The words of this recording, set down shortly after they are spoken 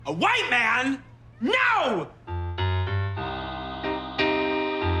A white man? No!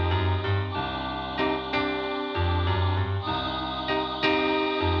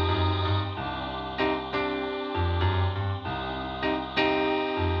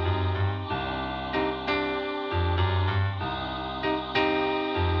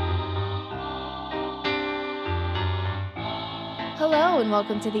 Hello and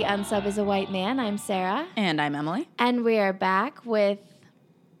welcome to The Unsub is a White Man. I'm Sarah. And I'm Emily. And we are back with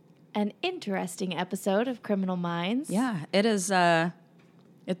an interesting episode of Criminal Minds. Yeah, it is, it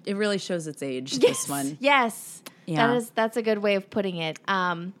really shows its age, this one. Yes. Yeah. That's a good way of putting it.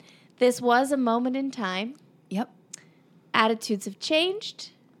 This was a moment in time. Yep. Attitudes have changed.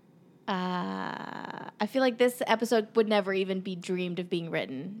 I feel like this episode would never even be dreamed of being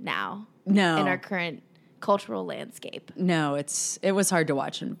written now. No. In our current cultural landscape. No, it was hard to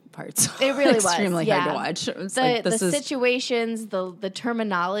watch in parts. It really was. Extremely Yeah. hard to watch. It was The situations, the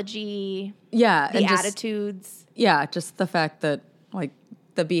terminology, yeah, the attitudes. Just the fact that, like,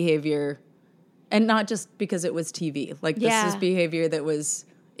 the behavior, and not just because it was TV. Like, this is behavior that was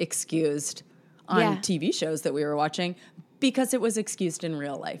excused on TV shows that we were watching because it was excused in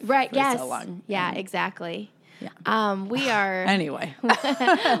real life for so long. Yeah, exactly. Yeah. We are Anyway.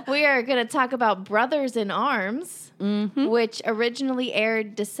 we are going to talk about Brothers in Arms, Mm-hmm. which originally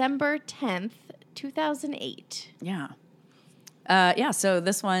aired December 10th, 2008. Yeah. So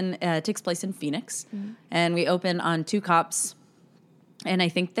this one takes place in Phoenix, and we open on two cops, and I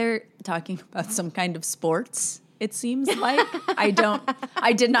think they're talking about some kind of sports, it seems like. I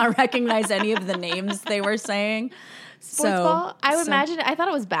did not recognize any of the names they were saying. Sports ball? I would imagine, I thought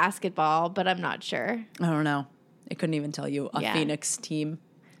it was basketball, but I'm not sure. I don't know. I couldn't even tell you a Phoenix team.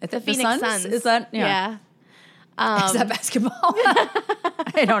 The Phoenix Suns. Is that? Yeah. Is that basketball?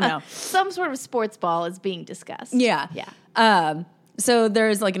 I don't know. Some sort of sports ball is being discussed. Yeah. Yeah. So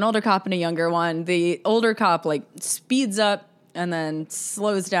there's like an older cop and a younger one. The older cop like speeds up and then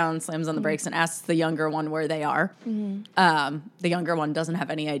slows down, slams on the brakes, and asks the younger one where they are. The younger one doesn't have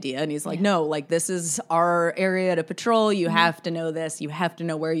any idea, and he's like, no, like, this is our area to patrol. You have to know this. You have to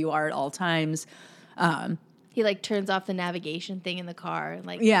know where you are at all times. He, like, turns off the navigation thing in the car.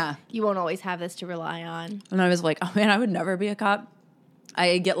 Like, you won't always have this to rely on. And I was like, oh, man, I would never be a cop.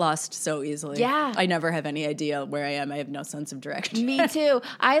 I get lost so easily. Yeah. I never have any idea where I am. I have no sense of direction. Me too.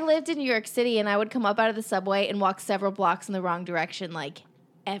 I lived in New York City, and I would come up out of the subway and walk several blocks in the wrong direction, like,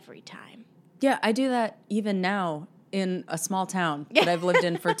 every time. Yeah, I do that even now in a small town that I've lived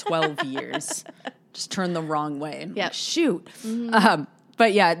in for 12 years. Just turn the wrong way. And like, shoot.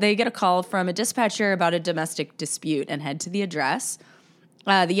 But yeah, they get a call from a dispatcher about a domestic dispute and head to the address.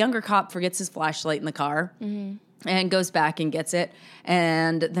 The younger cop forgets his flashlight in the car. And goes back and gets it.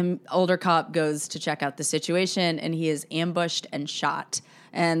 And the older cop goes to check out the situation, and he is ambushed and shot.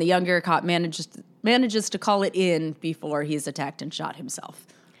 And the younger cop manages to call it in before he's attacked and shot himself.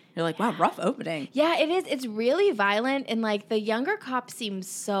 You're like, wow, rough opening. Yeah, it is. It's really violent, and, like, the younger cop seems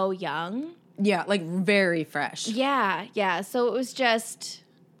so young. Yeah, like, very fresh. Yeah. So it was just,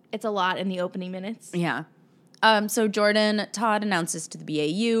 it's a lot in the opening minutes. Yeah. So Jordan Todd announces to the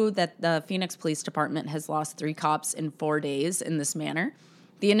BAU that the Phoenix Police Department has lost 3 cops in 4 days in this manner.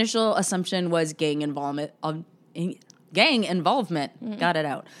 The initial assumption was gang involvement. Got it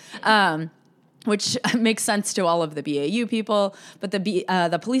out. Which makes sense to all of the BAU people, but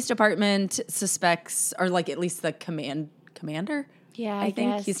the police department suspects, or like at least the commander. Yeah, I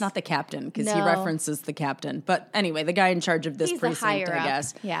think guess. he's not the captain because he No. references the captain. But anyway, the guy in charge of this He's the precinct, higher I up.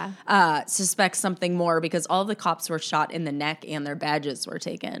 guess, Yeah. suspects something more because all the cops were shot in the neck and their badges were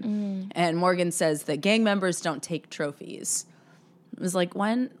taken. And Morgan says that gang members don't take trophies. It was like,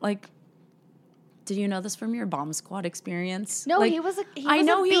 when, like, did you know this from your bomb squad experience? No, like, he was a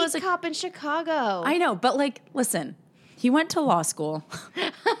beat cop in Chicago. I know, but like, listen, he went to law school.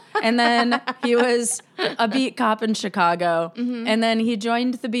 And then he was a beat cop in Chicago. And then he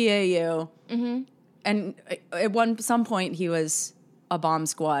joined the BAU. And at some point, he was a bomb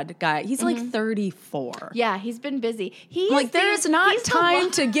squad guy. He's like 34. Yeah, he's been busy. There's not time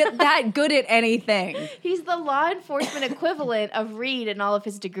to get that good at anything. He's the law enforcement equivalent of Reed and all of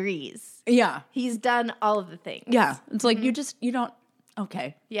his degrees. Yeah. He's done all of the things. Yeah. It's like, you don't,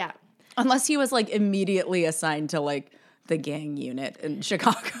 okay. Yeah. Unless he was like immediately assigned to like the gang unit in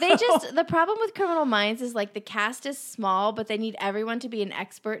Chicago. The problem with Criminal Minds is like the cast is small, but they need everyone to be an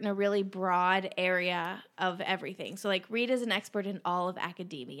expert in a really broad area of everything. So like Reed is an expert in all of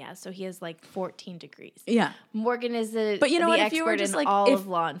academia, so he has like 14 degrees. Yeah. Morgan is the what, if you were expert just in like all of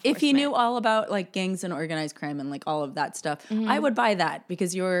law enforcement. If he knew all about like gangs and organized crime and like all of that stuff, I would buy that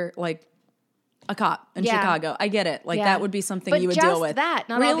because you're like a cop in Chicago. I get it. Like that would be something you would deal with. That,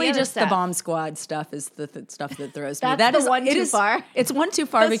 not really, all the other just stuff. the bomb squad stuff is the stuff that throws me. That's one too far. It's one too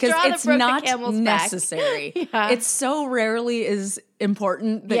far because it's not necessary. Yeah. It so rarely is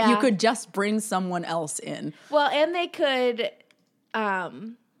important that you could just bring someone else in. Well, and they could.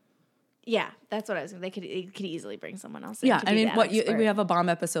 Yeah, that's what I was thinking. They could easily bring someone else in. Yeah, I mean, we have a bomb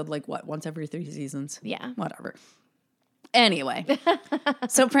episode like once every 3 seasons. Yeah. Whatever. Anyway,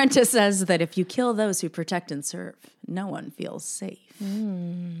 so Prentice says that if you kill those who protect and serve, no one feels safe.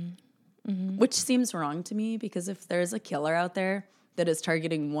 Mm-hmm. Which seems wrong to me because if there's a killer out there that is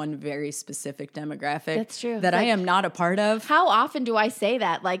targeting one very specific demographic that's true. that I am not a part of. How often do I say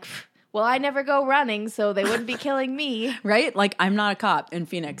that? Like, well, I never go running, so they wouldn't be killing me. Right? Like, I'm not a cop in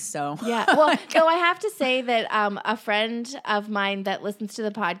Phoenix, so. Yeah. Well, no, I have to say that a friend of mine that listens to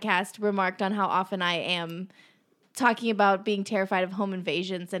the podcast remarked on how often I am talking about being terrified of home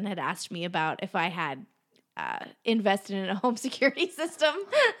invasions and had asked me about if I had invested in a home security system.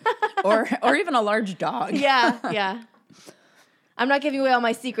 or even a large dog. Yeah. I'm not giving away all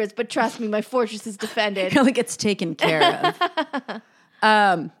my secrets, but trust me, my fortress is defended. Like it's taken care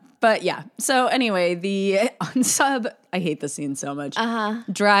of. But yeah. So anyway, the unsub, I hate the scene so much,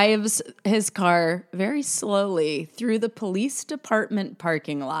 drives his car very slowly through the police department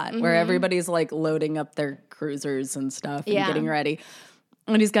parking lot where everybody's like loading up their cruisers and stuff and getting ready.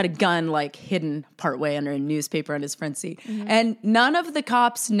 And he's got a gun like hidden partway under a newspaper on his front seat. And none of the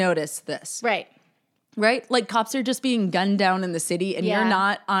cops notice this. Right? Like cops are just being gunned down in the city and you're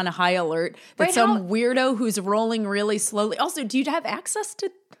not on a high alert that some weirdo who's rolling really slowly. Also, do you have access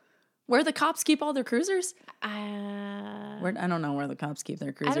to where the cops keep all their cruisers? I don't know where the cops keep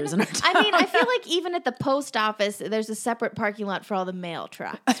their cruisers in our town. I mean, I feel like even at the post office, there's a separate parking lot for all the mail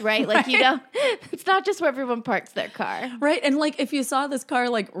trucks, right? Like, you know, it's not just where everyone parks their car. Right. And like, if you saw this car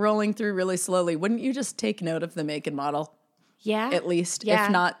like rolling through really slowly, wouldn't you just take note of the make and model? Yeah. At least,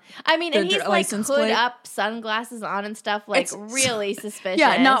 if not. I mean, and he's like hood plate. up, sunglasses on and stuff, like really suspicious.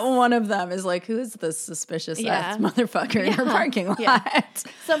 Yeah, not one of them is like, who is this suspicious ass motherfucker in her parking lot? Yeah.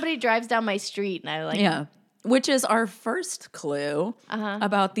 Somebody drives down my street and I like. Yeah. Which is our first clue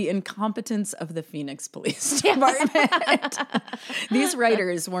about the incompetence of the Phoenix Police Department. These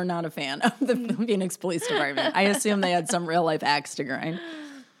writers were not a fan of the Phoenix Police Department. I assume they had some real life axe to grind.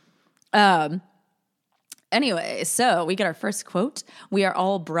 Anyway, so we get our first quote. We are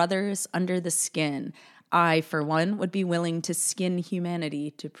all brothers under the skin. I, for one, would be willing to skin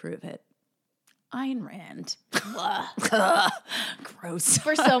humanity to prove it. Ayn Rand. Gross.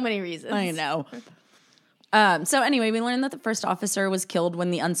 For so many reasons. I know. So anyway, we learned that the first officer was killed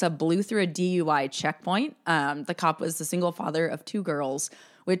when the unsub blew through a DUI checkpoint. The cop was the single father of 2 girls,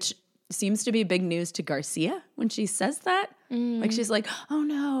 which seems to be big news to Garcia when she says that. Like she's like, oh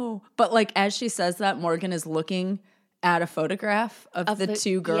no. But like as she says that, Morgan is looking at a photograph of the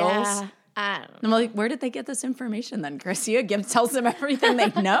 2 girls. Yeah, I don't know. I'm like, where did they get this information then? Garcia tells them everything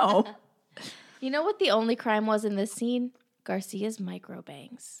they know. You know what the only crime was in this scene? Garcia's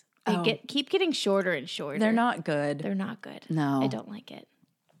microbangs. They keep getting shorter and shorter. They're not good. They're not good. No. I don't like it.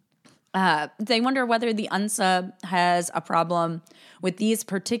 They wonder whether the unsub has a problem with these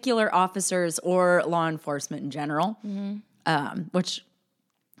particular officers or law enforcement in general, which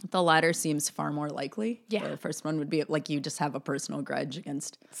the latter seems far more likely. Yeah. The first one would be like you just have a personal grudge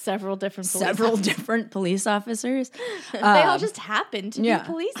against several different police officers. They all just happen to be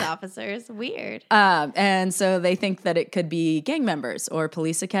police officers. Weird. And so they think that it could be gang members or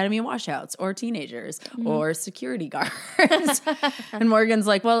police academy washouts or teenagers or security guards. And Morgan's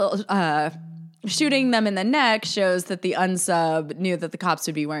like, well, shooting them in the neck shows that the unsub knew that the cops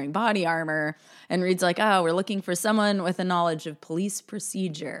would be wearing body armor. And Reed's like, oh, we're looking for someone with a knowledge of police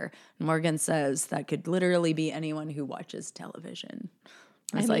procedure. And Morgan says that could literally be anyone who watches television.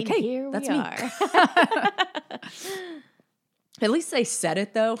 I was like, hey, that's me. At least they said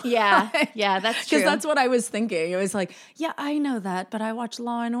it, though. Yeah, that's true. Because that's what I was thinking. It was like, yeah, I know that, but I watch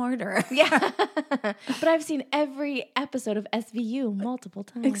Law and Order. Yeah. But I've seen every episode of SVU multiple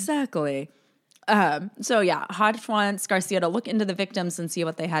times. Exactly. So, yeah, Hodge wants Garcia to look into the victims and see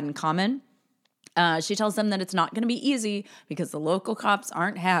what they had in common. She tells them that it's not going to be easy because the local cops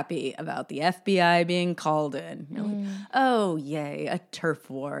aren't happy about the FBI being called in. You're like, oh, yay, a turf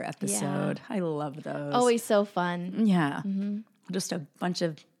war episode. Yeah. I love those. Always so fun. Yeah. Just a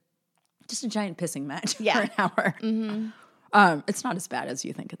giant pissing match for an hour. It's not as bad as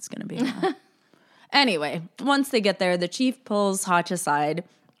you think it's going to be. Anyway, once they get there, the chief pulls Hotch aside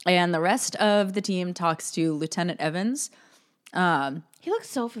and the rest of the team talks to Lieutenant Evans. He looks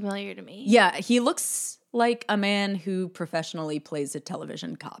so familiar to me. Yeah, he looks like a man who professionally plays a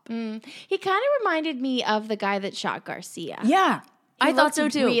television cop. He kind of reminded me of the guy that shot Garcia. Yeah. I thought so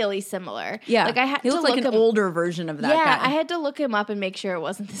too. Really similar. Yeah. Like I had he to looked like an older version of that guy. Yeah, I had to look him up and make sure it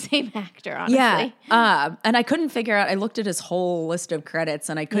wasn't the same actor, honestly. Yeah. And I couldn't figure out, I looked at his whole list of credits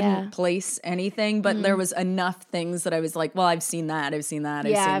and I couldn't place anything, but there was enough things that I was like, well, I've seen that. I've seen that.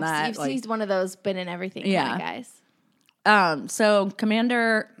 He's one of those been in everything kind of guys. So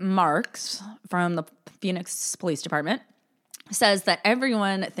Commander Marks from the Phoenix Police Department says that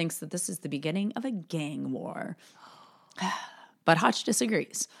everyone thinks that this is the beginning of a gang war. But Hotch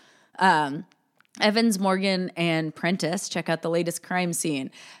disagrees. Evans, Morgan, and Prentice check out the latest crime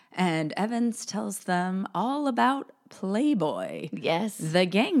scene. And Evans tells them all about Playboy. Yes. The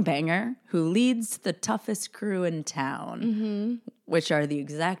gangbanger who leads the toughest crew in town. Which are the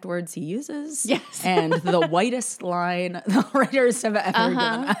exact words he uses. Yes. And the whitest line the writers have ever given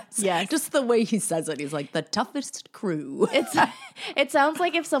us. Yes. Just the way he says it. He's like, the toughest crew. It sounds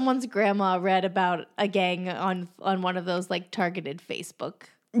like if someone's grandma read about a gang on one of those like targeted Facebook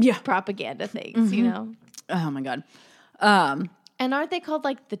propaganda things, you know? Oh my God. And aren't they called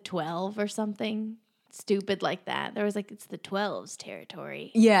like the 12 or something? Stupid like that. There was like, it's the 12's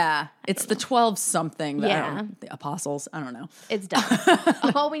territory. Yeah. It's the 12 something. Yeah. The apostles. I don't know. It's dumb.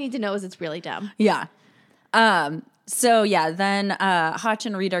 All we need to know is it's really dumb. Yeah. So yeah, then Hotch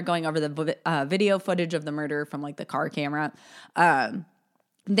and Reed are going over the video footage of the murder from like the car camera.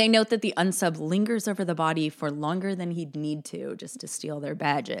 They note that the unsub lingers over the body for longer than he'd need to just to steal their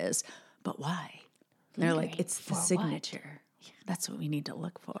badges. But why? They're like, it's the signature. That's what we need to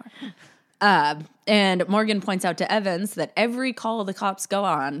look for. And Morgan points out to Evans that every call the cops go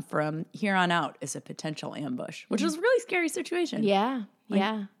on from here on out is a potential ambush, which is a really scary situation. Yeah.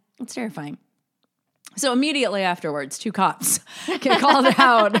 It's terrifying. So immediately afterwards, 2 cops get called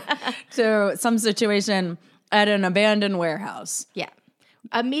out to some situation at an abandoned warehouse. Yeah.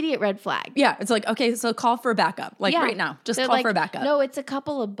 Immediate red flag. Yeah. It's like, okay, so call for backup. Like right now, just They're call like, for backup. No, it's a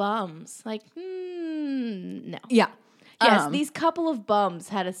couple of bums. Like, no. Yeah. Yes, these couple of bums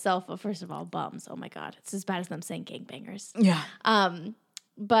had a cell phone. First of all, bums. Oh my God. It's as bad as them saying gangbangers. Yeah.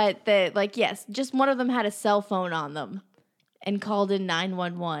 But yes, just one of them had a cell phone on them and called in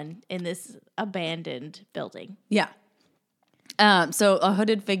 911 in this abandoned building. Yeah. So a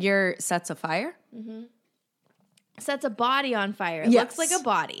hooded figure sets a fire. Sets a body on fire. It Yes. looks like a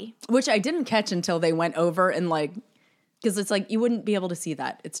body. Which I didn't catch until they went over and like, because it's like, you wouldn't be able to see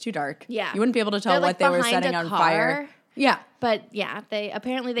that. It's too dark. Yeah. You wouldn't be able to tell They're, what like, they were behind setting a on car. fire. Yeah. But yeah, they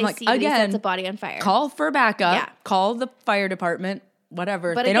Like, see that he again, sets a body on fire. Call for backup. Yeah. Call the fire department.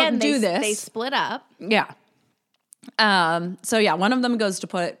 Whatever. But they again, don't do this. They split up. Yeah. So yeah, one of them goes to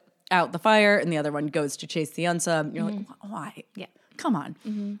put out the fire and the other one goes to chase the unsub. You're like, why? Yeah. Come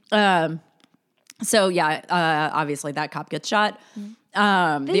on. So yeah, obviously that cop gets shot.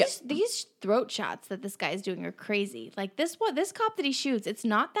 These throat shots that this guy's doing are crazy. Like this cop that he shoots, it's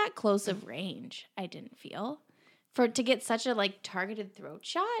not that close of range. I didn't feel to get such a like targeted throat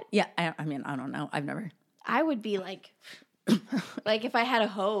shot. Yeah, I mean, I don't know. I've never. I would be like, like if I had a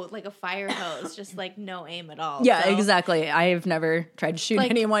hose, like a fire hose, just like no aim at all. Yeah, so. Exactly. I've never tried to shoot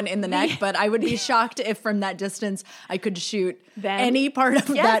anyone in the neck, but I would be shocked if from that distance I could shoot any part of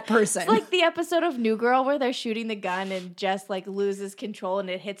that person. It's like the episode of New Girl where they're shooting the gun and Jess like loses control and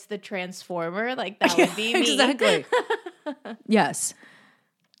it hits the transformer. Like that would be me. Exactly. Yes.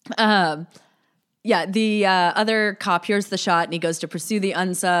 Yeah, the other cop hears the shot and he goes to pursue the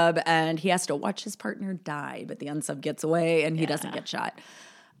unsub and he has to watch his partner die, but the unsub gets away and he doesn't get shot.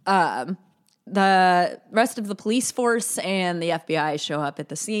 The rest of the police force and the FBI show up at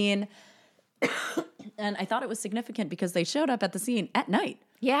the scene. And I thought it was significant because they showed up at the scene at night.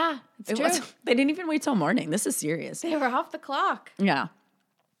 Yeah, it's true. They didn't even wait till morning. This is serious. They were off the clock. Yeah.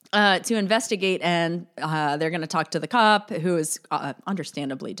 To investigate, and they're going to talk to the cop, who is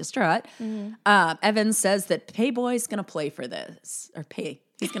understandably distraught. Evans says that Playboy's going to play for this. Or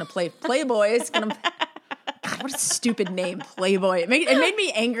He's going to play. Playboy's going to... God, what a stupid name, Playboy. It made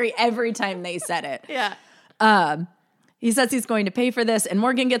me angry every time they said it. Yeah. He says he's going to pay for this, and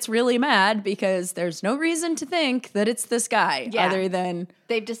Morgan gets really mad because there's no reason to think that it's this guy other than...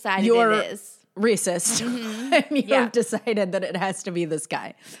 They've decided you're it is. Racist. And you've decided that it has to be this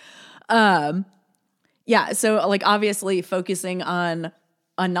guy. Yeah, so like obviously focusing on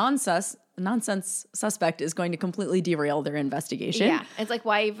a nonsense suspect is going to completely derail their investigation. Yeah, it's like,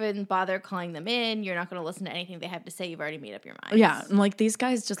 why even bother calling them in? You're not going to listen to anything they have to say. You've already made up your mind. Yeah, and like these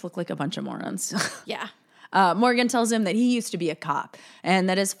guys just look like a bunch of morons. Yeah. Morgan tells him that he used to be a cop and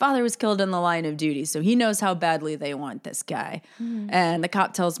that his father was killed in the line of duty, so he knows how badly they want this guy. And the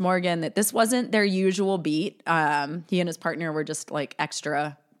cop tells Morgan that this wasn't their usual beat. He and his partner were just like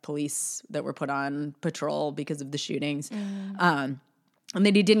extra police that were put on patrol because of the shootings. And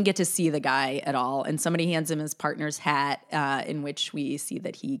that he didn't get to see the guy at all. And somebody hands him his partner's hat, in which we see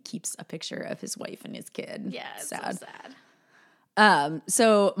that he keeps a picture of his wife and his kid. Yeah, it's so sad.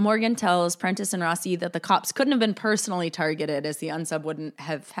 So Morgan tells Prentice and Rossi that the cops couldn't have been personally targeted, as the unsub wouldn't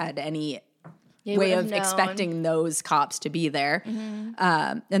have had any way of expecting those cops to be there.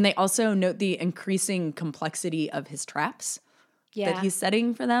 And they also note the increasing complexity of his traps. That he's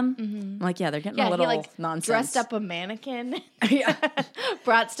setting for them. I'm like, they're getting a little nonsense. Dressed up a mannequin.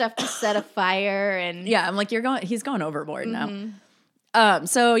 Brought stuff to set a fire. And I'm like, he's going overboard now.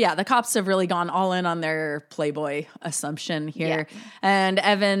 So the cops have really gone all in on their Playboy assumption here. And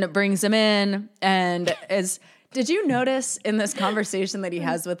Evan brings him in and did you notice in this conversation that he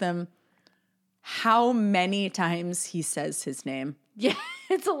has with him how many times he says his name? Yeah,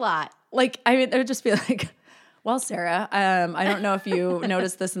 it's a lot. Like, I mean, it would just be like, well, Sarah, I don't know if you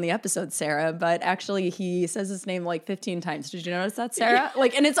noticed this in the episode, Sarah, but actually he says his name like 15 times. Did you notice that, Sarah?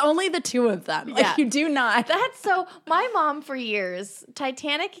 Like, and it's only the two of them. Like, you do not. That's so, my mom for years,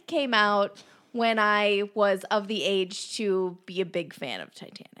 Titanic came out when I was of the age to be a big fan of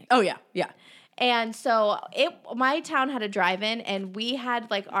Titanic. Oh, yeah, yeah. And so my town had a drive-in, and we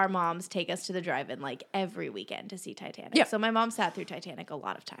had like our moms take us to the drive-in like every weekend to see Titanic. Yeah. So my mom sat through Titanic a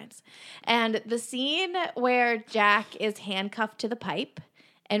lot of times. And the scene where Jack is handcuffed to the pipe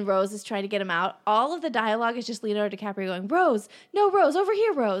and Rose is trying to get him out, all of the dialogue is just Leonardo DiCaprio going, Rose, no, Rose, over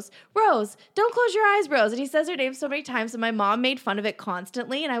here, Rose, Rose, don't close your eyes, Rose. And he says her name so many times, and my mom made fun of it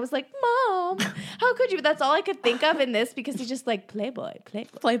constantly. And I was like, Mom, how could you? But that's all I could think of in this, because he's just like, Playboy.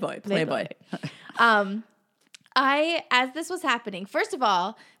 As this was happening, first of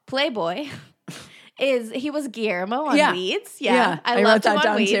all, Playboy he was Guillermo on Weeds. Yeah. I wrote that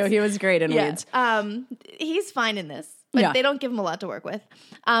down too. He was great in Weeds. He's fine in this. But they don't give him a lot to work with.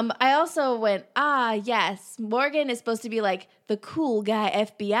 I also went, yes, Morgan is supposed to be like the cool guy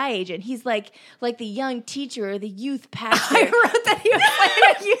FBI agent. He's like the young teacher or the youth pastor. I wrote that he was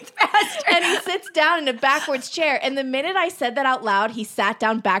like a youth pastor. And he sits down in a backwards chair. And the minute I said that out loud, he sat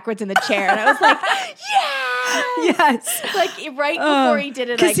down backwards in the chair. And I was like, yes. Like right before he did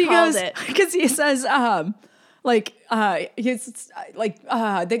it, I called it. Because he says, he's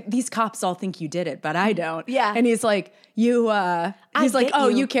like, these cops all think you did it, but I don't. Yeah. And he's like, you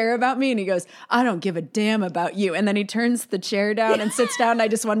care about me? And he goes, I don't give a damn about you. And then he turns the chair down and sits down. And I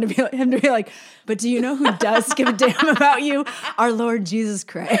just wanted him to be like, but do you know who does give a damn about you? Our Lord Jesus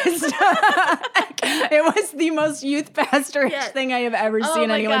Christ. It was the most youth pastor-ish thing I have ever seen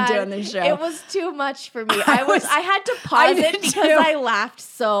anyone do on this show. It was too much for me. I had to pause it because I laughed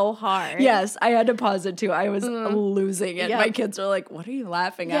so hard. Yes, I had to pause it too. I was losing it. Yep. My kids were like, what are you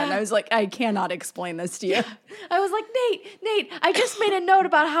laughing at? And I was like, I cannot explain this to you. Yeah. I was like, Nate, I just made a note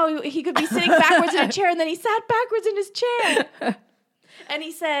about how he could be sitting backwards in a chair, and then he sat backwards in his chair. And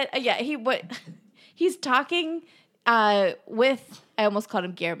he said, he's talking with, I almost called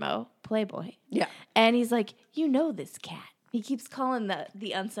him Guillermo, Playboy. Yeah. And he's like, you know this cat. He keeps calling the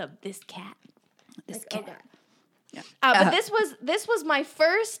unsub this cat. This cat. Oh, yeah. But this was my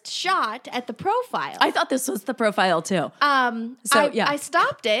first shot at the profile. I thought this was the profile too. I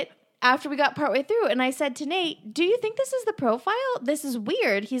stopped it after we got partway through, and I said to Nate, do you think this is the profile? This is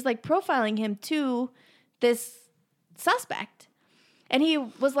weird. He's like profiling him to this suspect. And he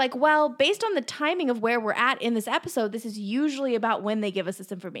was like, well, based on the timing of where we're at in this episode, this is usually about when they give us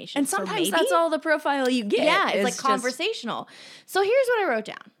this information. And sometimes that's all the profile you get. Yeah, it's like conversational. So here's what I wrote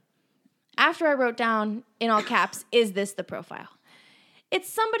down. After I wrote down in all caps, is this the profile? It's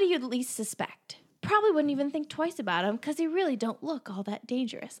somebody you'd least suspect. Probably wouldn't even think twice about him because they really don't look all that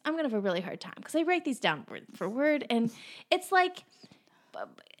dangerous. I'm going to have a really hard time because I write these down word for word. And it's like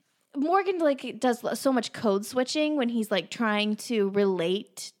Morgan does so much code switching when he's like trying to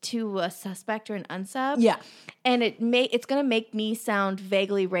relate to a suspect or an unsub. Yeah. And it's going to make me sound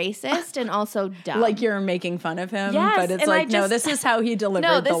vaguely racist and also dumb. Like you're making fun of him. Yes, but it's like, no, this is how he delivered the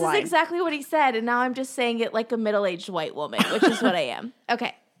line. No, this is exactly what he said. And now I'm just saying it like a middle-aged white woman, which is what I am.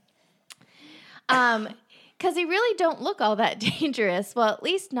 Okay. Because he really don't look all that dangerous. Well, at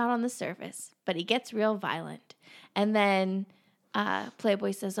least not on the surface. But he gets real violent. And then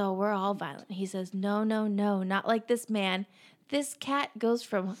Playboy says, oh, we're all violent. He says, no, not like this man. This cat goes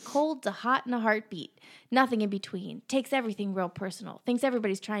from cold to hot in a heartbeat. Nothing in between. Takes everything real personal. Thinks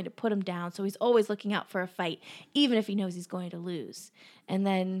everybody's trying to put him down, so he's always looking out for a fight, even if he knows he's going to lose. And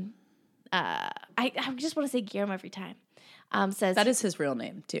then I just want to say Guillermo every time. Says that is his real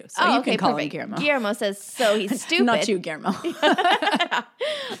name too, so you can call him Guillermo. Guillermo says, so he's stupid. Not you, Guillermo.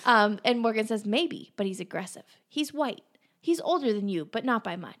 And Morgan says, maybe, but he's aggressive. He's white. He's older than you, but not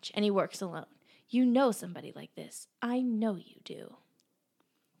by much, and he works alone. You know somebody like this. I know you do.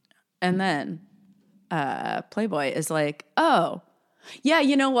 And then Playboy is like, oh, yeah,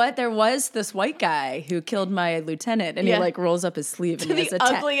 you know what? There was this white guy who killed my lieutenant, and he like rolls up his sleeve and he has the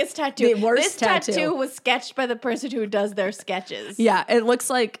ugliest tattoo. The worst this tattoo was sketched by the person who does their sketches. Yeah, it looks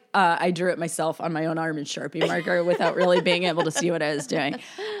like I drew it myself on my own arm in Sharpie marker without really being able to see what I was doing.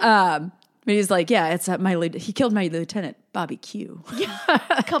 But he's like, yeah, it's he killed my lieutenant, Bobby Q. Yeah,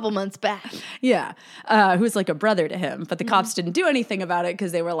 a couple months back. Yeah, who's like a brother to him. But the cops didn't do anything about it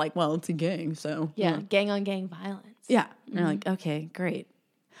because they were like, well, it's a gang, so. Yeah, gang on gang violence. Yeah, and they're like, okay, great.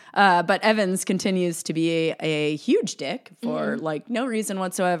 But Evans continues to be a huge dick for like no reason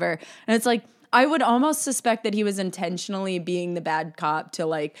whatsoever. And it's like, I would almost suspect that he was intentionally being the bad cop to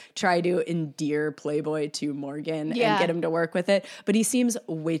like try to endear Playboy to Morgan and get him to work with it. But he seems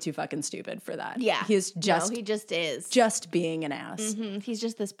way too fucking stupid for that. Yeah. He just is. Just being an ass. Mm-hmm. He's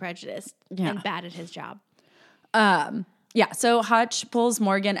just this prejudiced and bad at his job. Yeah, so Hutch pulls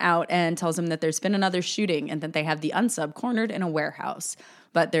Morgan out and tells him that there's been another shooting and that they have the unsub cornered in a warehouse.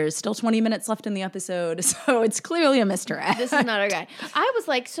 But there's still 20 minutes left in the episode, so it's clearly a misdirect. This is not our guy. I was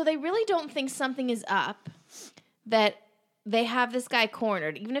like, so they really don't think something is up, that they have this guy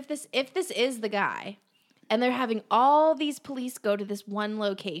cornered, even if this is the guy, and they're having all these police go to this one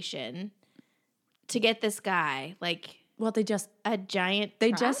location to get this guy, like, well, they just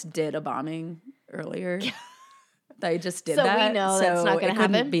did a bombing earlier. They just did that. So we know that's not going to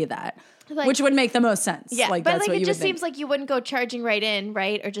happen. It couldn't be that. Like, which would make the most sense. Yeah, like, but that's like what it you just would think. seems like you wouldn't go charging right in,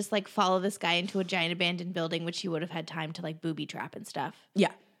 right? Or just like follow this guy into a giant abandoned building, which you would have had time to like booby trap and stuff.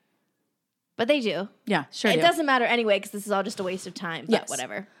 Yeah. But they do. Yeah, sure. It doesn't matter anyway because this is all just a waste of time. But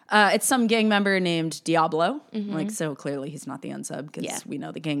whatever. It's some gang member named Diablo. Like, so clearly he's not the unsub because we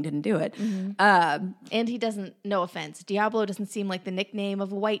know the gang didn't do it. And he doesn't. No offense, Diablo doesn't seem like the nickname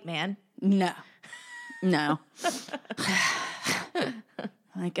of a white man. No.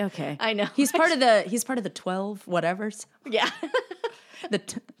 Like, okay. I know. He's part of the 12 whatevers. Yeah. the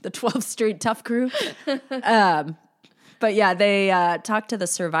 12th Street Tough Crew. But yeah, they talk to the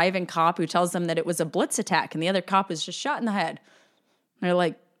surviving cop who tells them that it was a blitz attack and the other cop was just shot in the head. And they're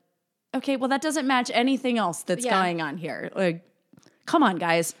like, okay, well, that doesn't match anything else that's going on here. Like, come on,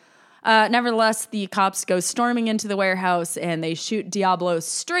 guys. Nevertheless, the cops go storming into the warehouse and they shoot Diablo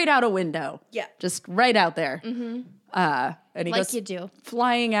straight out a window. Yeah. Just right out there. Mm-hmm. And he goes you do.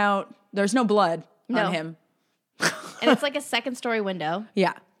 Flying out. There's no blood on him. And it's like a second story window.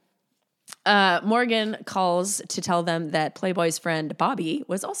 Yeah. Morgan calls to tell them that Playboy's friend Bobby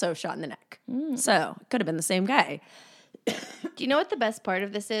was also shot in the neck. So it could have been the same guy. Do you know what the best part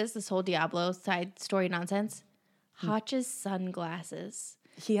of this is? This whole Diablo side story nonsense? Hotch's sunglasses.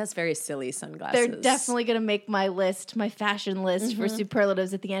 He has very silly sunglasses. They're definitely going to make my fashion list for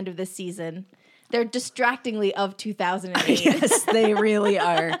superlatives at the end of this season. They're distractingly of 2008. Yes, they really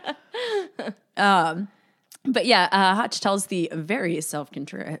are. But yeah, Hotch tells the very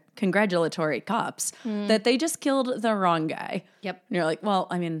self-congratulatory cops that they just killed the wrong guy. Yep. And you're like, well,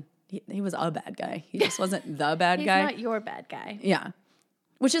 I mean, he was a bad guy. He just wasn't the bad guy. He's not your bad guy. Yeah.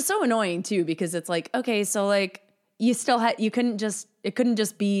 Which is so annoying too, because it's like, okay, so like it couldn't just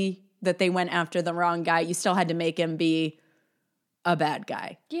be that they went after the wrong guy. You still had to make him be a bad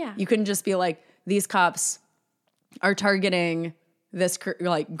guy. Yeah. You couldn't just be like, these cops are targeting this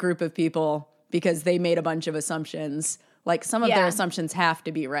group of people because they made a bunch of assumptions. Like, some of their assumptions have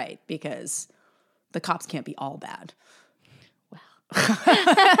to be right because the cops can't be all bad.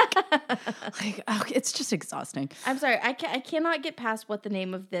 It's just exhausting. I'm sorry, I cannot get past what the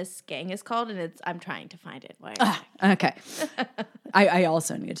name of this gang is called, and I'm trying to find it. Okay. I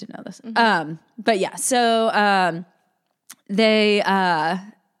also need to know this. But yeah, so they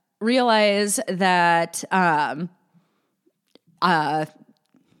realize that what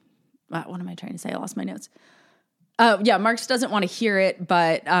am I trying to say? I lost my notes. Yeah, Marks doesn't want to hear it,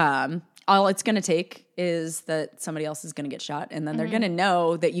 but all it's going to take is that somebody else is going to get shot, and then they're going to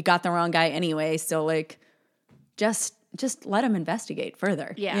know that you got the wrong guy anyway. So, like, just let them investigate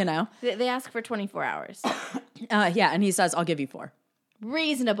further. Yeah, you know. They ask for 24 hours. Yeah, and he says, "I'll give you 4."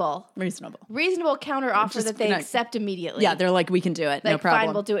 Reasonable counter offer that they accept immediately. Yeah, they're like, "We can do it, like, no problem.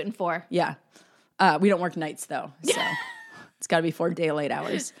 Fine, we'll do it in 4." Yeah, we don't work nights though, so It's got to be 4 daylight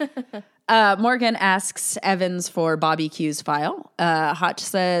hours. Morgan asks Evans for Bobby Q's file. Hotch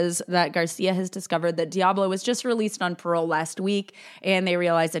says that Garcia has discovered that Diablo was just released on parole last week, and they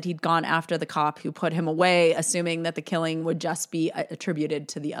realized that he'd gone after the cop who put him away, assuming that the killing would just be attributed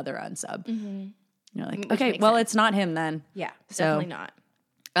to the other unsub. Mm-hmm. You're like, okay, well, sense. It's not him then. Yeah, definitely not.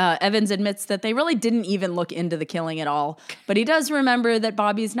 Evans admits that they really didn't even look into the killing at all, but he does remember that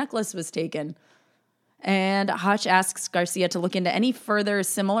Bobby's necklace was taken. And Hotch asks Garcia to look into any further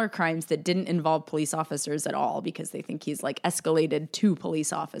similar crimes that didn't involve police officers at all, because they think he's like escalated to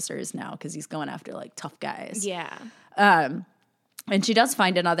police officers now because he's going after like tough guys. Yeah. And she does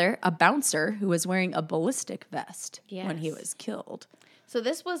find a bouncer who was wearing a ballistic vest when he was killed. So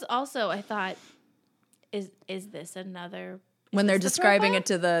this was also, I thought, is this another... When they're describing it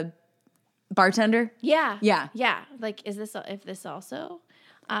to the bartender? Yeah. Yeah. Yeah. Like, is this also?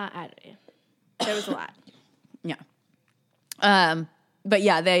 I don't know. There was a lot. Yeah. But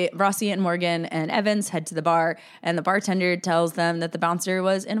yeah, Rossi and Morgan and Evans head to the bar, and the bartender tells them that the bouncer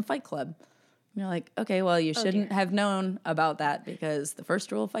was in a fight club. And you're like, okay, well, you shouldn't have known about that, because the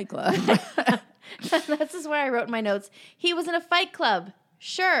first rule of Fight Club. This is where I wrote in my notes. He was in a fight club.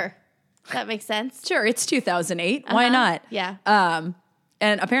 Sure. That makes sense. Sure. It's 2008. Why not? Yeah.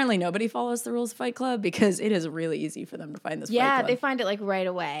 And apparently nobody follows the rules of Fight Club, because it is really easy for them to find this Fight Club. Yeah, they find it like right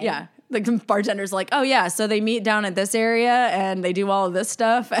away. Yeah. Like the bartender's like, oh yeah, so they meet down at this area and they do all of this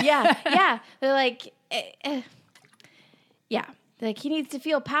stuff. Yeah. They're like, yeah. Like, he needs to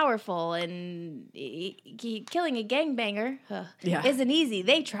feel powerful, and killing a gangbanger isn't easy.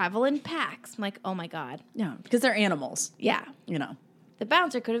 They travel in packs. I'm like, oh my God. Yeah, because they're animals. Yeah. You know. The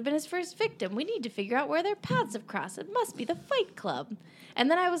bouncer could have been his first victim. We need to figure out where their paths have crossed. It must be the Fight Club. And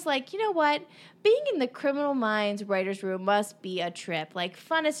then I was like, you know what? Being in the Criminal Minds writer's room must be a trip. Like,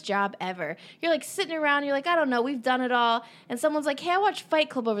 funnest job ever. You're like sitting around, you're like, I don't know, we've done it all. And someone's like, hey, I watched Fight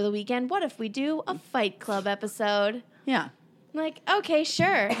Club over the weekend. What if we do a Fight Club episode? Yeah. I'm like, okay, sure.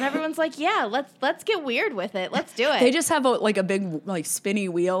 And everyone's like, yeah, let's get weird with it. Let's do it. They just have a big like spinny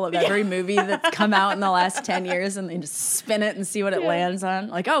wheel of every movie that's come out in the last 10 years, and they just spin it and see what it lands on.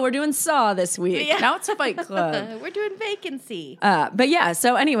 Like, oh, we're doing Saw this week. Yeah. Now it's Fight Club. We're doing Vacancy. But yeah,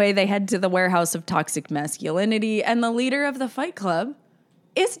 so anyway, they head to the warehouse of toxic masculinity, and the leader of the Fight Club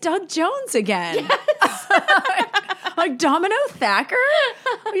is Doug Jones again. Yes. Like Domino Thacker?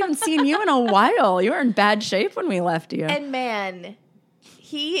 We haven't seen you in a while. You were in bad shape when we left you. And man,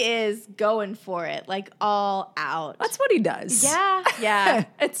 he is going for it, like all out. That's what he does. Yeah.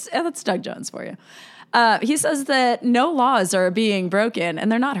 That's Doug Jones for you. He says that no laws are being broken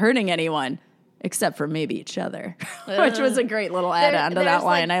and they're not hurting anyone. Except for maybe each other, which was a great little add-on to that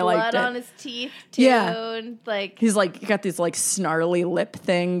line. Like I liked it. Blood on his teeth, too. Yeah. Like, he's like got this like snarly lip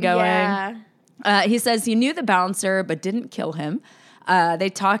thing going. Yeah. He says he knew the bouncer but didn't kill him.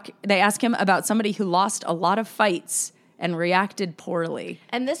 They ask him about somebody who lost a lot of fights and reacted poorly.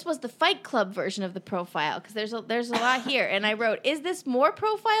 And this was the Fight Club version of the profile, because there's a lot here. And I wrote, is this more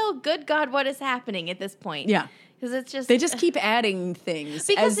profile? Good God, what is happening at this point? Yeah. Because it's just... They just keep adding things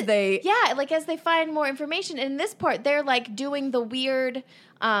as they... Yeah, like as they find more information. In this part, they're like doing the weird,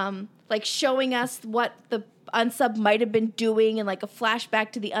 like showing us what the unsub might have been doing, and like a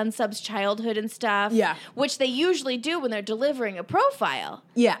flashback to the unsub's childhood and stuff. Yeah. Which they usually do when they're delivering a profile.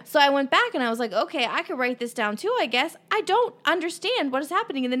 Yeah. So I went back and I was like, okay, I could write this down too, I guess. I don't understand what is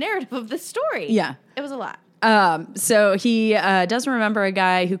happening in the narrative of this story. Yeah. It was a lot. So he does remember a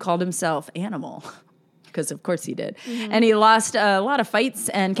guy who called himself Animal. Because of course he did. Mm-hmm. And he lost a lot of fights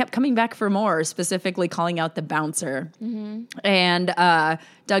and kept coming back for more, specifically calling out the bouncer. Mm-hmm. And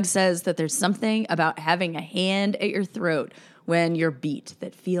Doug says that there's something about having a hand at your throat when you're beat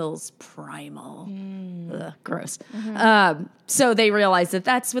that feels primal. Ugh, gross. Mm-hmm. So they realize that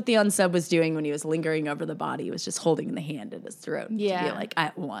that's what the unsub was doing when he was lingering over the body. He was just holding the hand at his throat to be like,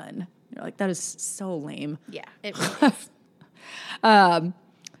 at one. You're like, that is so lame. Yeah, it really is.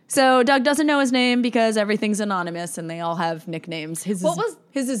 So Doug doesn't know his name because everything's anonymous and they all have nicknames. His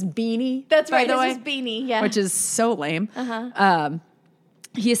is Beanie. That's right. His is Beanie. Yeah, which is so lame.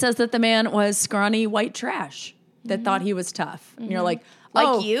 He says that the man was scrawny white trash that thought he was tough. And you're like,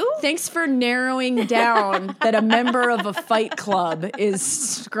 you? Thanks for narrowing down that a member of a fight club is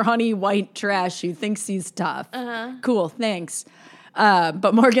scrawny white trash who thinks he's tough. Cool, thanks.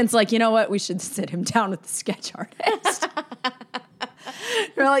 But Morgan's like, you know what? We should sit him down with the sketch artist.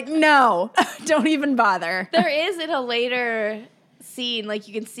 We're like, no, don't even bother. There is in a later scene, like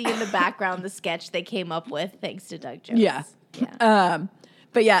you can see in the background, the sketch they came up with thanks to Doug Jones. Yeah.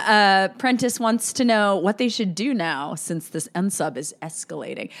 But yeah, Prentice wants to know what they should do now since this unsub is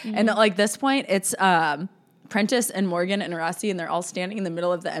escalating. Mm-hmm. And at like this point, it's Prentice and Morgan and Rossi, and they're all standing in the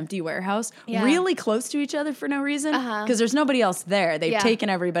middle of the empty warehouse, really close to each other for no reason, because there's nobody else there. They've taken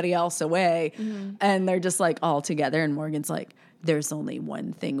everybody else away, and they're just like all together, and Morgan's like, there's only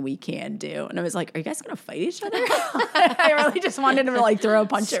one thing we can do. And I was like, are you guys going to fight each other? I really just wanted to like throw a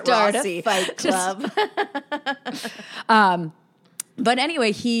punch at Rossi. Start a fight club. But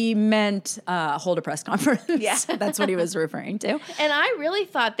anyway, he meant hold a press conference. Yeah. That's what he was referring to. And I really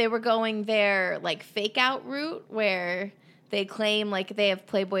thought they were going their like fake out route where they claim like they have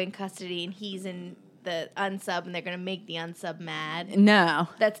Playboy in custody and he's in the unsub and they're going to make the unsub mad. No.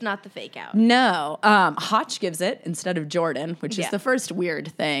 That's not the fake out. No. Hotch gives it instead of Jordan, which is the first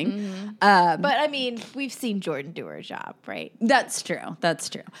weird thing. But I mean, we've seen Jordan do her job, right? That's true.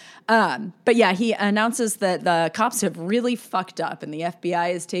 But yeah, he announces that the cops have really fucked up and the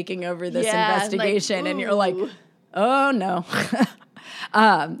FBI is taking over this investigation. And you're like, oh no.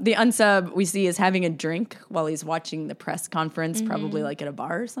 The unsub we see is having a drink while he's watching the press conference, probably like at a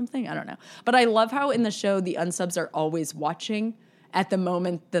bar or something. I don't know. But I love how in the show the unsubs are always watching at the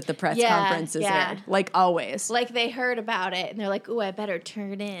moment that the press conference is aired. Like always. Like they heard about it and they're like, ooh, I better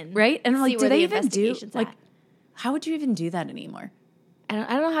turn in. Right? And I'm like, do they even do like at. How would you even do that anymore? I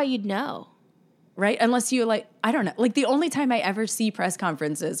don't know how you'd know. Right? Unless you like, I don't know. Like the only time I ever see press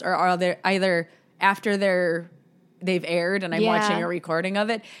conferences are they either after they've aired and I'm watching a recording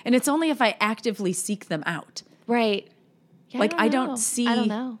of it. And it's only if I actively seek them out. Right. Yeah, like I don't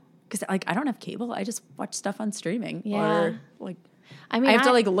know. Because like I don't have cable. I just watch stuff on streaming. Yeah. Or like I mean, I have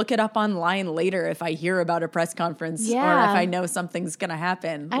to like look it up online later if I hear about a press conference or if I know something's gonna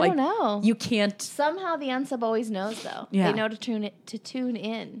happen. I don't know. You can't. Somehow the unsub always knows though. Yeah. They know to tune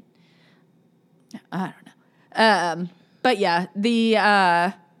in. I don't know. But yeah,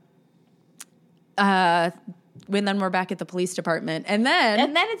 when then we're back at the police department, and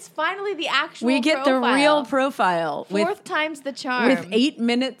then it's finally the actual. We get the real profile. Fourth time's the charm. With 8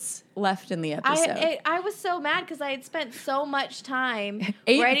 minutes left in the episode. I was so mad because I had spent so much time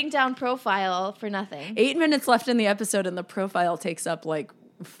writing down profile for nothing. 8 minutes left in the episode, and the profile takes up like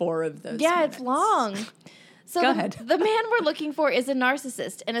 4 of those. Yeah, minutes. it's long. So Go ahead. The man we're looking for is a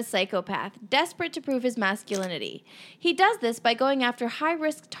narcissist and a psychopath, desperate to prove his masculinity. He does this by going after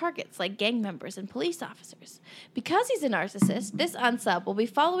high-risk targets like gang members and police officers. Because he's a narcissist, this unsub will be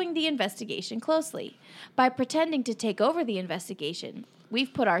following the investigation closely. By pretending to take over the investigation,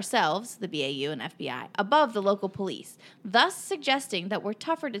 we've put ourselves, the BAU and FBI, above the local police, thus suggesting that we're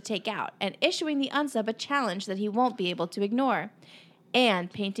tougher to take out and issuing the unsub a challenge that he won't be able to ignore.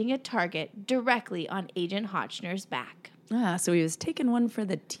 And painting a target directly on Agent Hotchner's back. So he was taking one for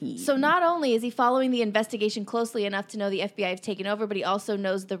the team. So not only is he following the investigation closely enough to know the FBI have taken over, but he also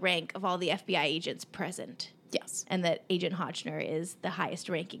knows the rank of all the FBI agents present. Yes. And that Agent Hotchner is the highest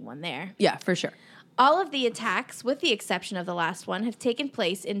ranking one there. Yeah, for sure. All of the attacks, with the exception of the last one, have taken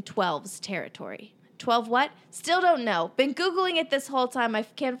place in 12's territory. 12 what? Still don't know. Been Googling it this whole time. I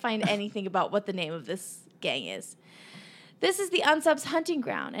can't find anything about what the name of this gang is. This is the unsub's hunting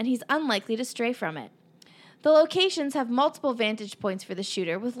ground, and he's unlikely to stray from it. The locations have multiple vantage points for the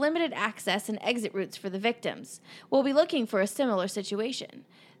shooter, with limited access and exit routes for the victims. We'll be looking for a similar situation.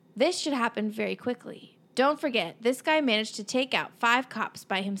 This should happen very quickly. Don't forget, this guy managed to take out 5 cops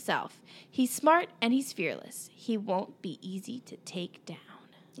by himself. He's smart and he's fearless. He won't be easy to take down.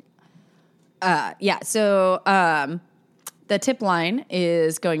 The tip line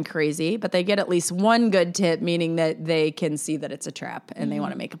is going crazy, but they get at least one good tip, meaning that they can see that it's a trap and they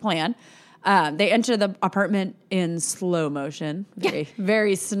want to make a plan. They enter the apartment in slow motion.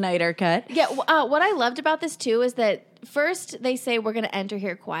 Very Snyder cut. Yeah, what I loved about this, too, is that first they say we're going to enter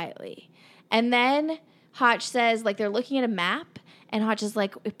here quietly. And then Hotch says, like, they're looking at a map, and Hotch is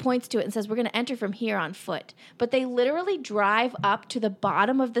like, it points to it and says, we're going to enter from here on foot. But they literally drive up to the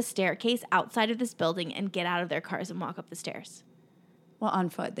bottom of the staircase outside of this building and get out of their cars and walk up the stairs. Well, on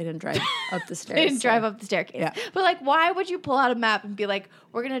foot. They didn't drive up the stairs. They didn't drive up the staircase. Yeah. But, like, why would you pull out a map and be like,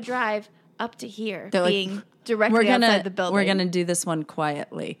 we're going to drive up to here, They're being like, directly outside the building? We're going to do this one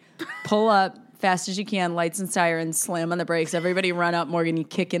quietly. Pull up. Fast as you can, lights and sirens, slam on the brakes. Everybody run up. Morgan, you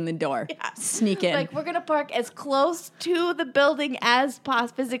kick in the door. Yeah. Sneak in. Like, we're going to park as close to the building as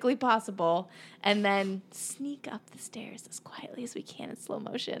physically possible and then sneak up the stairs as quietly as we can in slow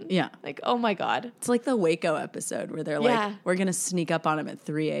motion. Yeah. Like, oh, my God. It's like the Waco episode where they're like, we're going to sneak up on him at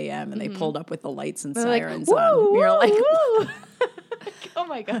 3 a.m. And they pulled up with the lights and sirens on. You're like, woo. Oh,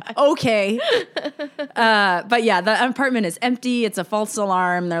 my God. Okay. But yeah, the apartment is empty. It's a false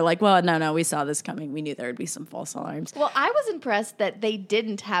alarm. They're like, well, no, we saw this coming. We knew there would be some false alarms. Well, I was impressed that they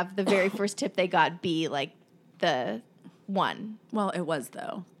didn't have the very first tip they got be like the one. Well, it was,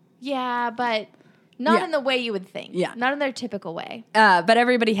 though. Yeah, but Not in the way you would think. Yeah. Not in their typical way. But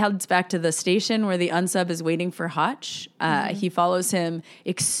everybody heads back to the station where the unsub is waiting for Hotch. He follows him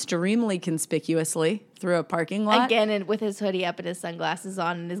extremely conspicuously through a parking lot. Again, and with his hoodie up and his sunglasses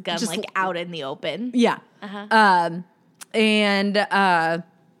on and his gun Just out in the open. Yeah.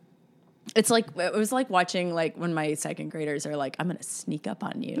 It's like, it was like watching like when my second graders are like, I'm going to sneak up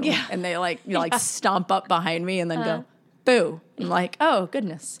on you. Yeah. And they like stomp up behind me and then go, boo. I'm like, oh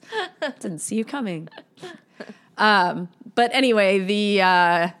goodness. Didn't see you coming. But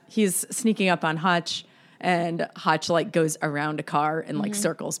anyway, he's sneaking up on Hotch, and Hotch like goes around a car and like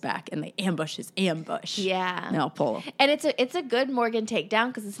circles back, and they ambush his ambush. Yeah. And I'll pull. And it's a good Morgan takedown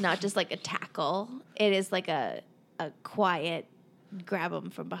because it's not just like a tackle. It is like a quiet grab him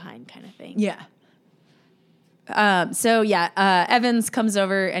from behind kind of thing. Yeah. Evans comes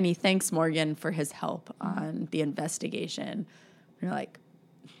over and he thanks Morgan for his help on the investigation. And you're like,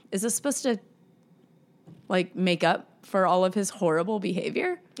 is this supposed to like make up for all of his horrible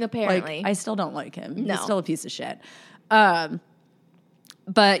behavior? Apparently. Like, I still don't like him. No. He's still a piece of shit. But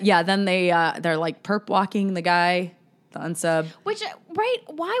yeah, then they're like perp walking the guy, the unsub. Which, right,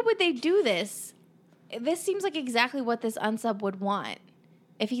 why would they do this? This seems like exactly what this unsub would want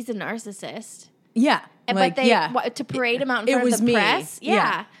if he's a narcissist. Yeah. But to parade him out in front of the press?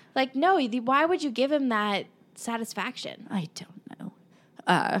 Yeah. Like, no, why would you give him that satisfaction? I don't know.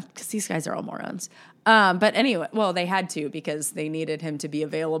 Because these guys are all morons. But anyway, well, they had to because they needed him to be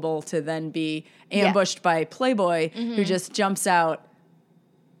available to then be ambushed by Playboy, who just jumps out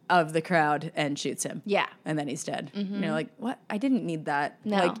of the crowd and shoots him. Yeah. And then he's dead. And you're like, what? I didn't need that.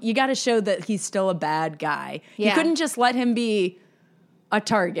 No. Like, you got to show that he's still a bad guy. Yeah. You couldn't just let him be a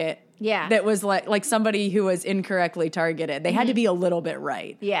target. Yeah. That was like somebody who was incorrectly targeted. They had to be a little bit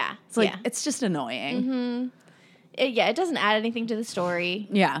right. Yeah. It's like, it's just annoying. It doesn't add anything to the story.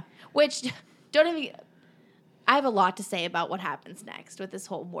 Yeah. Which, I have a lot to say about what happens next with this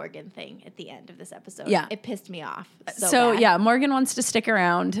whole Morgan thing at the end of this episode. Yeah. It pissed me off so bad. Yeah, Morgan wants to stick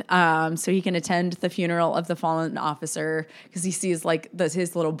around so he can attend the funeral of the fallen officer because he sees like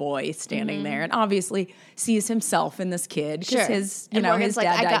his little boy standing there and obviously sees himself in this kid because his dad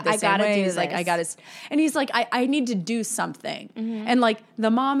died the same way. He's like, I got to, and he's like, I need to do something. And like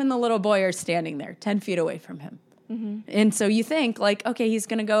the mom and the little boy are standing there 10 feet away from him. And so you think like, okay, he's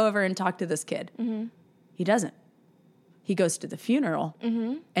going to go over and talk to this kid. He doesn't. He goes to the funeral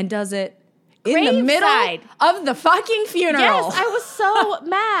and does it in the middle of the fucking funeral. Yes, I was so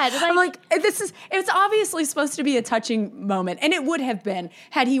mad. I'm like, it's obviously supposed to be a touching moment. And it would have been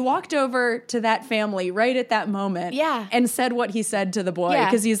had he walked over to that family right at that moment and said what he said to the boy.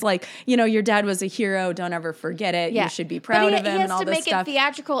 Because he's like, your dad was a hero. Don't ever forget it. You should be proud of him and all this stuff. He has to make it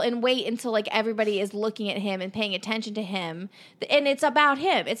theatrical and wait until like everybody is looking at him and paying attention to him. And it's about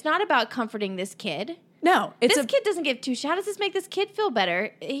him. It's not about comforting this kid. No, this kid doesn't give two shits. How does this make this kid feel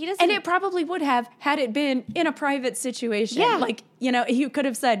better? He doesn't. And it probably would have had it been in a private situation. Yeah. Like, he could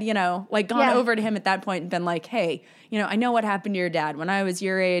have said, like gone over to him at that point and been like, hey, I know what happened to your dad. When I was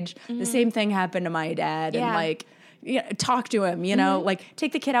your age, the same thing happened to my dad. And like, talk to him, like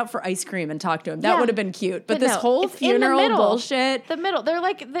take the kid out for ice cream and talk to him. That would have been cute. But this whole funeral bullshit. The middle. They're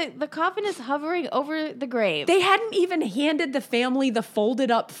like, the coffin is hovering over the grave. They hadn't even handed the family the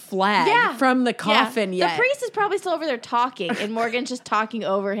folded up flag from the coffin yet. The priest is probably still over there talking and Morgan's just talking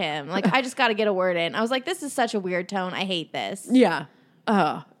over him. Like, I just got to get a word in. I was like, this is such a weird tone. I hate this. Yeah.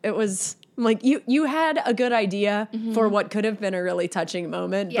 It was like you had a good idea for what could have been a really touching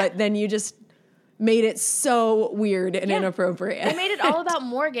moment, but then you just made it so weird and inappropriate. They made it all about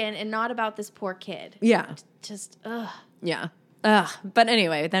Morgan and not about this poor kid. Yeah. Just, ugh. Yeah. But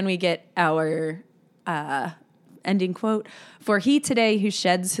anyway, then we get our ending quote. For he today who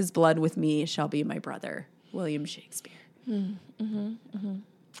sheds his blood with me shall be my brother. William Shakespeare. You know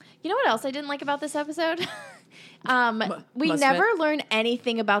what else I didn't like about this episode? We never learn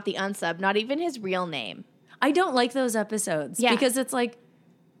anything about the unsub, not even his real name. I don't like those episodes because it's like,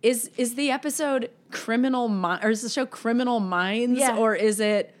 Is the episode or is the show Criminal Minds or is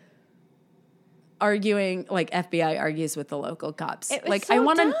it arguing like FBI argues with the local cops? It was like so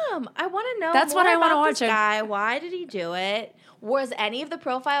dumb. I want to know. That's more what I want to about watch. This guy, why did he do it? Was any of the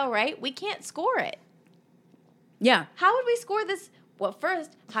profile right? We can't score it. Yeah. How would we score this? Well,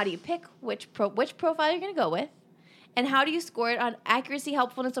 first, how do you pick which profile you're going to go with? And how do you score it on accuracy,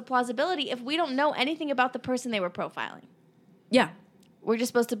 helpfulness, or plausibility if we don't know anything about the person they were profiling? Yeah. We're just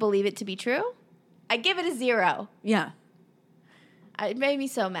supposed to believe it to be true? I give it a 0. Yeah. It made me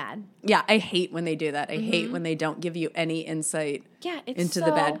so mad. Yeah, I hate when they do that. I hate when they don't give you any insight into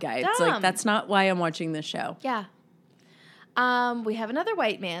the bad guy. Dumb. It's like, that's not why I'm watching this show. Yeah. We have another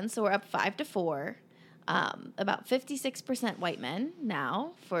white man, so we're up 5-4. About 56% white men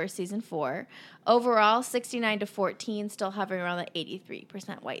now for season 4. Overall, 69-14, still hovering around the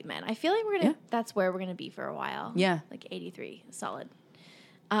 83% white men. I feel like that's where we're gonna be for a while. Yeah, like 83, solid.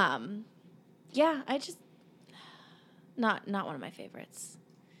 Yeah, I just not one of my favorites.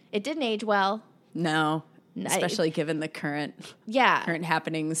 It didn't age well. No. Especially given the current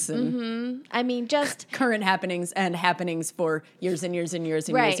happenings and I mean, just current happenings and happenings for years and years and years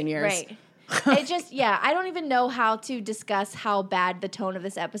and years and years. Right. It just, I don't even know how to discuss how bad the tone of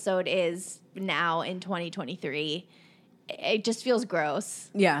this episode is now in 2023. It just feels gross.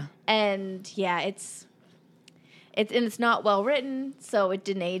 Yeah. And it's not well written, so it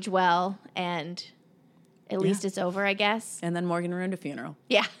didn't age well, and at least it's over, I guess. And then Morgan ruined a funeral.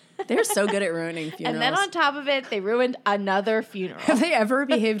 Yeah. They're so good at ruining funerals. And then on top of it, they ruined another funeral. Have they ever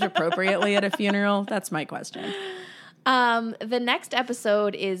behaved appropriately at a funeral? That's my question. The next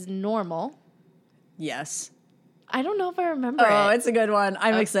episode is Normal. Yes. I don't know if I remember it. Oh, it's a good one.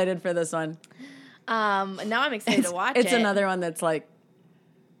 I'm excited for this one. Now I'm excited to watch it. It's another one that's like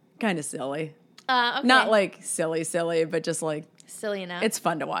kind of silly. Okay. Not like silly, but just like silly enough. It's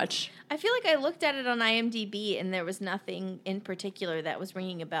fun to watch. I feel like I looked at it on IMDb and there was nothing in particular that was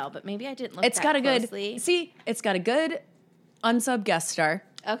ringing a bell, but maybe I didn't look that closely. It's got a good unsub guest star.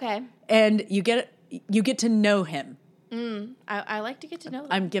 Okay. And you get to know him. I like to get to know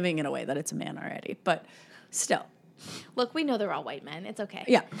them. I'm giving it away that it's a man already, but still. Look, we know they're all white men. It's okay.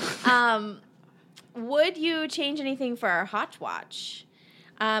 Yeah. Would you change anything for our Hotch Watch?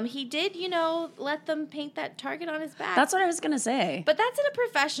 He did, let them paint that target on his back. That's what I was going to say. But that's in a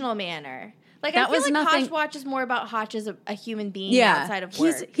professional manner. Like, that I feel like nothing... Hotch Watch is more about Hotch as a human being outside of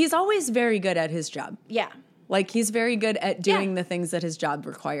work. He's always very good at his job. Yeah. Like, he's very good at doing the things that his job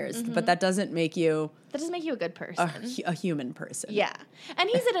requires. But that doesn't make you... That doesn't make you a good person. A human person. Yeah. And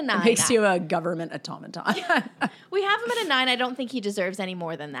he's at a 9. It makes you a government automaton. We have him at a 9. I don't think he deserves any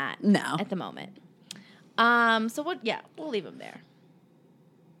more than that. No. At the moment. So we'll leave him there.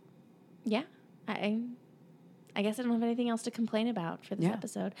 Yeah. I guess I don't have anything else to complain about for this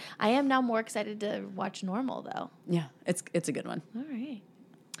episode. I am now more excited to watch Normal, though. Yeah, it's a good one. All right.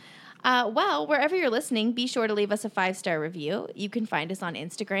 Well, wherever you're listening, be sure to leave us a 5-star review. You can find us on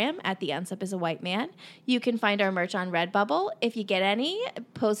Instagram at The Unsup is a White Man. You can find our merch on Redbubble. If you get any,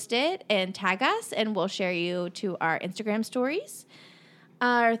 post it and tag us, and we'll share you to our Instagram stories.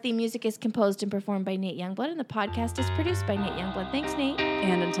 Our theme music is composed and performed by Nate Youngblood, and the podcast is produced by Nate Youngblood. Thanks, Nate.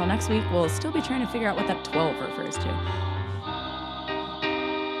 And until next week, we'll still be trying to figure out what that 12 refers to.